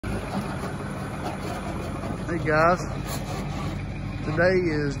Hey guys, today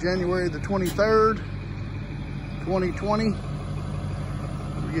is January the 23rd, 2020.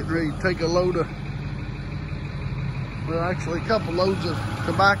 We're getting ready to take a load of, well actually a couple loads of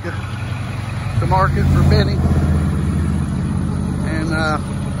tobacco to market for Benny. And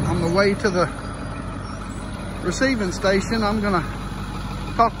on the way to the receiving station, I'm gonna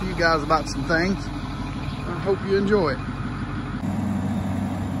talk to you guys about some things. I hope you enjoy it.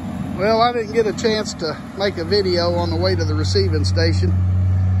 Well, I didn't get a chance to make a video on the way to the receiving station.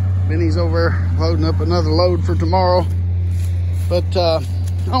 Benny's over there loading up another load for tomorrow. But I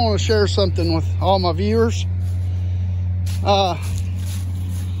want to share something with all my viewers.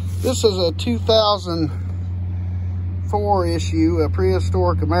 This is a 2004 issue, a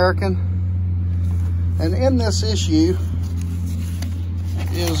Prehistoric American. And in this issue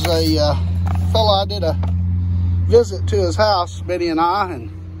is a fella I did a visit to his house, Benny and I, and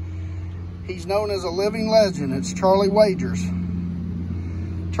he's known as a living legend. It's Charlie Wagers.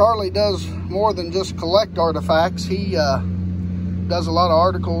 Charlie does more than just collect artifacts. He does a lot of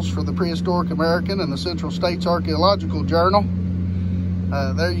articles for the Prehistoric American and the Central States Archaeological Journal.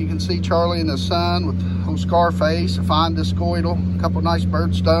 There you can see Charlie and his son with old Scarface, a fine discoidal, a couple nice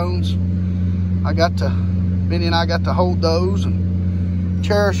bird stones. Benny and I got to hold those and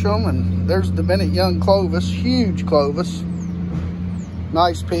cherish them. And there's the Bennett Young Clovis, huge Clovis.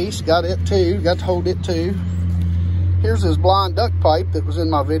 Nice piece, got it too, got to hold it too. Here's his blind duck pipe that was in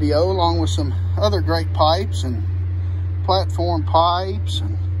my video, along with some other great pipes and platform pipes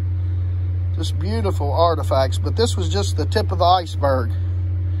and just beautiful artifacts. But this was just the tip of the iceberg.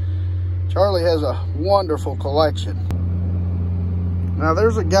 Charlie has a wonderful collection. Now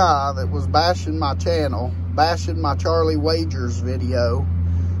there's a guy that was bashing my channel, bashing my Charlie Wagers video,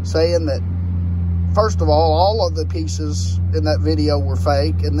 saying that first of all of the pieces in that video were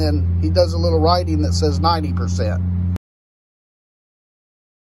fake, and then he does a little writing that says 90%.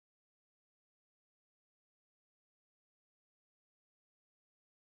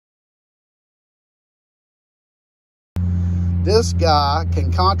 This guy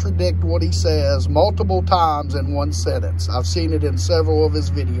can contradict what he says multiple times in one sentence. I've seen it in several of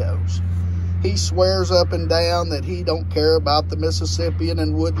his videos. He swears up and down that he don't care about the Mississippian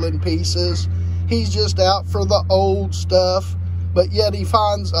and woodland pieces. He's just out for the old stuff, but yet he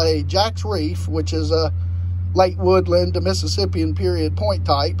finds a Jack's Reef, which is a late woodland to Mississippian period point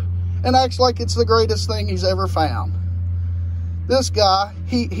type, and acts like it's the greatest thing he's ever found. This guy,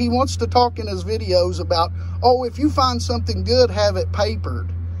 he wants to talk in his videos about, oh, if you find something good, have it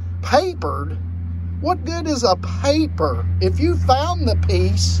papered. Papered? What good is a paper? If you found the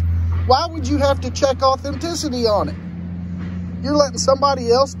piece, why would you have to check authenticity on it? You're letting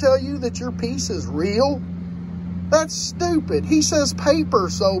somebody else tell you that your piece is real? That's stupid. He says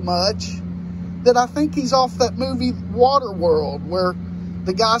paper so much that I think he's off that movie Waterworld, where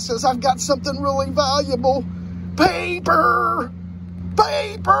the guy says, I've got something really valuable. Paper!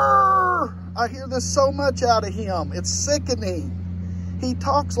 Paper! I hear this so much out of him. It's sickening. He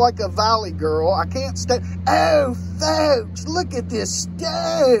talks like a valley girl. I can't stand. Oh, folks, look at this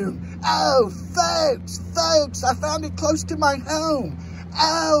stone. Oh, folks, I found it close to my home.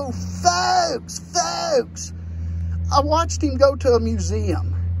 Oh, folks. I watched him go to a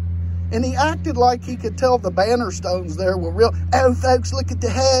museum, and he acted like he could tell the banner stones there were real. Oh, folks, look at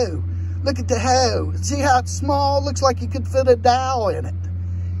the hoe. Look at the hoe. See how it's small? Looks like you could fit a dowel in it.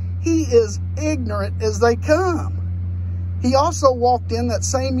 He is ignorant as they come. He also walked in that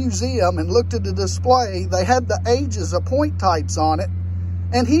same museum and looked at the display. They had the ages of point types on it.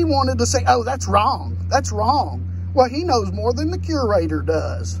 And he wanted to say, oh, that's wrong. That's wrong. Well, he knows more than the curator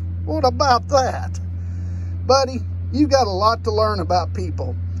does. What about that? Buddy, you got a lot to learn about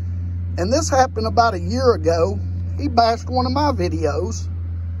people. And this happened about a year ago. He bashed one of my videos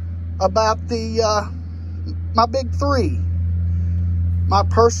about my big three. My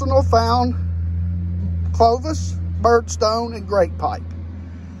personal found Clovis, birdstone, and great pipe.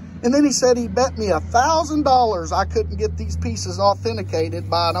 And then he said he bet me $1,000 I couldn't get these pieces authenticated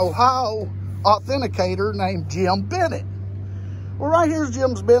by an Ohio authenticator named Jim Bennett. Well, right here's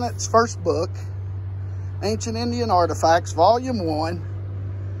Jim Bennett's first book, Ancient Indian Artifacts, Volume 1.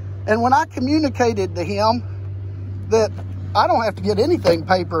 And when I communicated to him that I don't have to get anything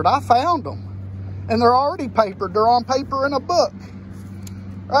papered, I found them. And they're already papered. They're on paper in a book.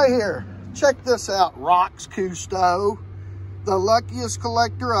 Right here. Check this out, Rox Cousteau, the luckiest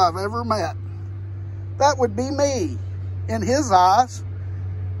collector I've ever met. That would be me, in his eyes.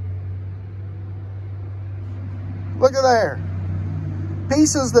 Look at there.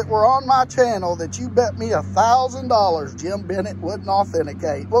 Pieces that were on my channel that you bet me $1,000 Jim Bennett wouldn't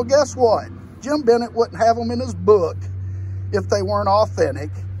authenticate. Well, guess what? Jim Bennett wouldn't have them in his book if they weren't authentic.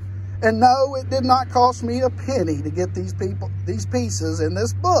 And no, it did not cost me a penny to get these pieces in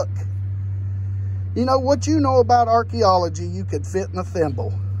this book. You know, what you know about archaeology, you could fit in a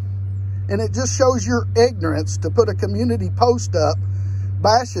thimble. And it just shows your ignorance to put a community post up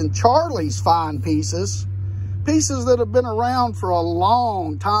bashing Charlie's fine pieces that have been around for a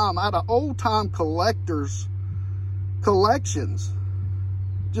long time, out of old-time collectors' collections.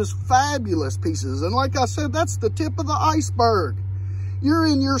 Just fabulous pieces. And like I said, that's the tip of the iceberg. You're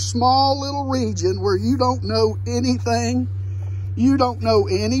in your small little region where you don't know anything. You don't know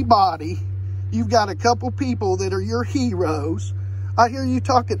anybody. You've got a couple people that are your heroes. I hear you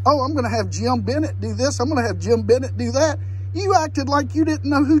talking, oh, I'm going to have Jim Bennett do this. I'm going to have Jim Bennett do that. You acted like you didn't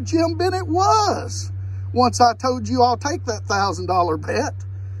know who Jim Bennett was once I told you I'll take that $1,000 bet.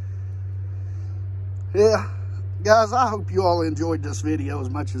 Yeah, guys, I hope you all enjoyed this video as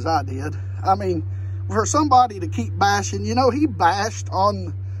much as I did. I mean, for somebody to keep bashing, you know, he bashed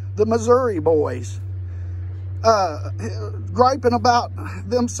on the Missouri boys, griping about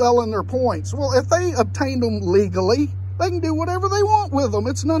them selling their points. Well, if they obtained them legally, they can do whatever they want with them.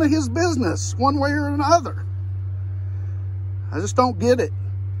 It's none of his business, one way or another. I just don't get it,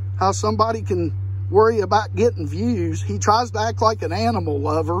 how somebody can worry about getting views. He tries to act like an animal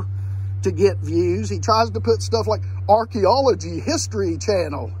lover to get views. He tries to put stuff like Archaeology History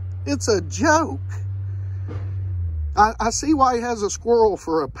Channel. It's a joke. I see why he has a squirrel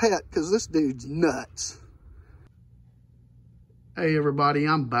for a pet, because this dude's nuts. Hey everybody,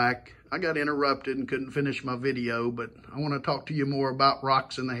 I'm back. I got interrupted and couldn't finish my video, but I want to talk to you more about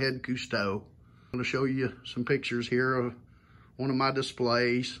rocks in the head Cousteau. I'm going to show you some pictures here of one of my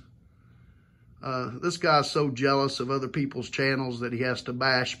displays. This guy's so jealous of other people's channels that he has to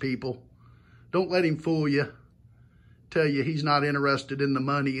bash people. Don't let him fool you. Tell you he's not interested in the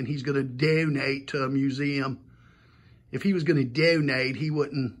money and he's going to donate to a museum. If he was going to donate, he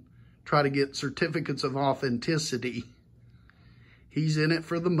wouldn't try to get certificates of authenticity. He's in it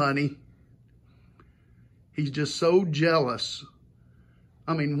for the money. He's just so jealous.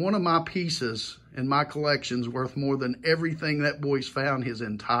 I mean, one of my pieces in my collection's worth more than everything that boy's found his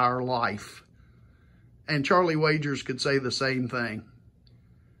entire life. And Charlie Wagers could say the same thing.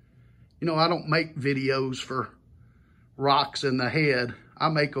 You know, I don't make videos for rocks in the head. I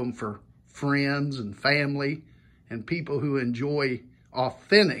make them for friends and family and people who enjoy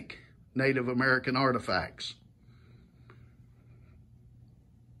authentic Native American artifacts.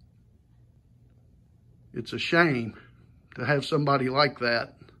 It's a shame to have somebody like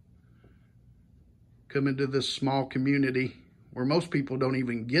that come into this small community where most people don't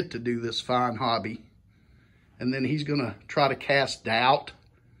even get to do this fine hobby. And then he's going to try to cast doubt.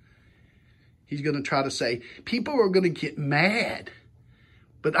 He's going to try to say, people are going to get mad.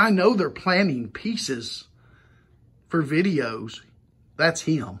 But I know they're planning pieces for videos. That's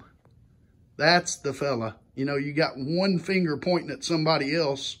him. That's the fella. You know, you got one finger pointing at somebody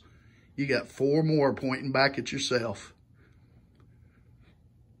else. You got four more pointing back at yourself.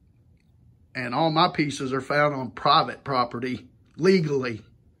 And all my pieces are found on private property, legally.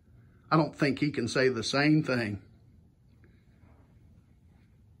 I don't think he can say the same thing.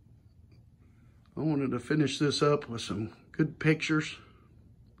 I wanted to finish this up with some good pictures,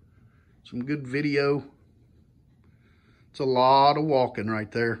 some good video. It's a lot of walking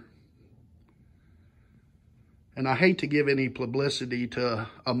right there. And I hate to give any publicity to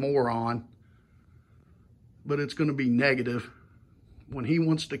a moron, but it's going to be negative. When he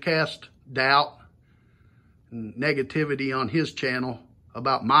wants to cast doubt and negativity on his channel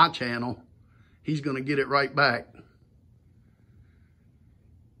about my channel, he's going to get it right back.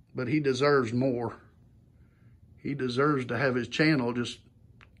 But he deserves more. He deserves to have his channel just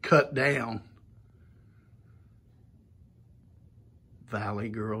cut down. Valley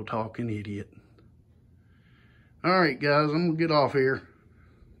girl talking idiot. All right, guys, I'm going to get off here.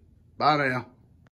 Bye now.